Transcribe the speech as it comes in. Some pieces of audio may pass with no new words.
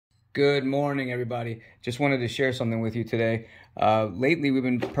Good morning, everybody. Just wanted to share something with you today. Lately, we've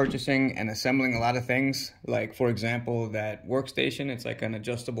been purchasing and assembling a lot of things. Like, for example, that workstation. It's like an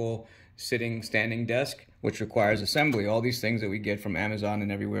adjustable sitting, standing desk, which requires assembly. All these things that we get from Amazon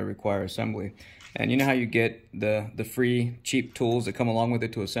and everywhere require assembly. And you know how you get the free, cheap tools that come along with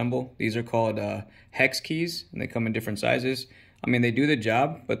it to assemble? These are called hex keys, and they come in different sizes. I mean, they do the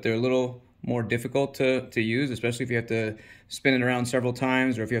job, but they're a little more difficult to use, especially if you have to spin it around several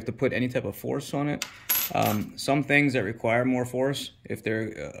times or if you have to put any type of force on it. Some things that require more force, if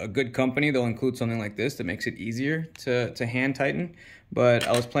they're a good company, they'll include something like this that makes it easier to hand tighten. But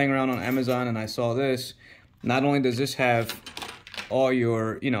I was playing around on Amazon and I saw this. Not only does this have all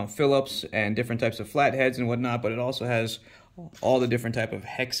your, Phillips and different types of flatheads and whatnot, but it also has all the different type of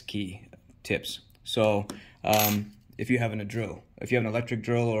hex key tips. So if you have a drill, if you have an electric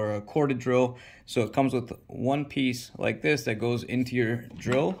drill or a corded drill, so it comes with one piece like this that goes into your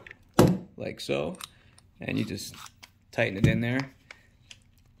drill, like so, and you just tighten it in there.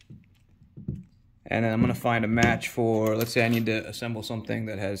 And then I'm gonna find a match for, let's say I need to assemble something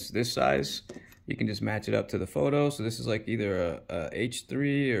that has this size. You can just match it up to the photo. So this is like either a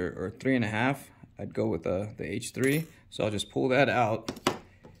H3 or 3.5. I'd go with the H3. So I'll just pull that out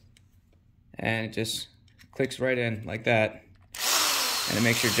and it just clicks right in like that. And it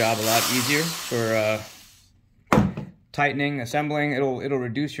makes your job a lot easier for tightening, assembling. It'll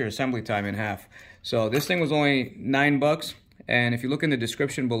reduce your assembly time in half. So this thing was only $9. And if you look in the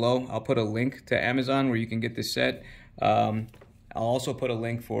description below, I'll put a link to Amazon where you can get this set. I'll also put a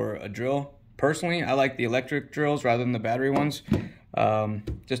link for a drill. Personally, I like the electric drills rather than the battery ones.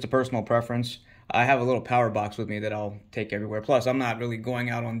 Just a personal preference. I have a little power box with me that I'll take everywhere. Plus, I'm not really going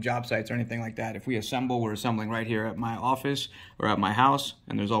out on job sites or anything like that. If we assemble, we're assembling right here at my office or at my house,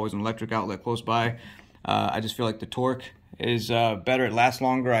 and there's always an electric outlet close by. I just feel like the torque is better. It lasts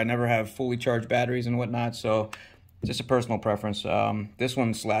longer. I never have fully charged batteries and whatnot, so just a personal preference. This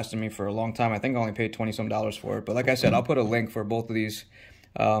one's lasted me for a long time. I think I only paid $20-some for it. But like I said, I'll put a link for both of these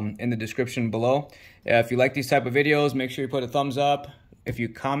in the description below. If you like these type of videos, make sure you put a thumbs up. If you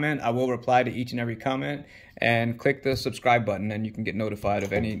comment, I will reply to each and every comment, and click the subscribe button and you can get notified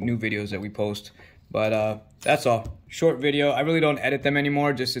of any new videos that we post. But that's all. Short video. I really don't edit them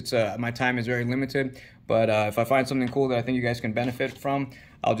anymore. Just my time is very limited. But if I find something cool that I think you guys can benefit from,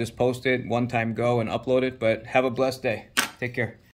 I'll just post it one time go and upload it. But have a blessed day. Take care.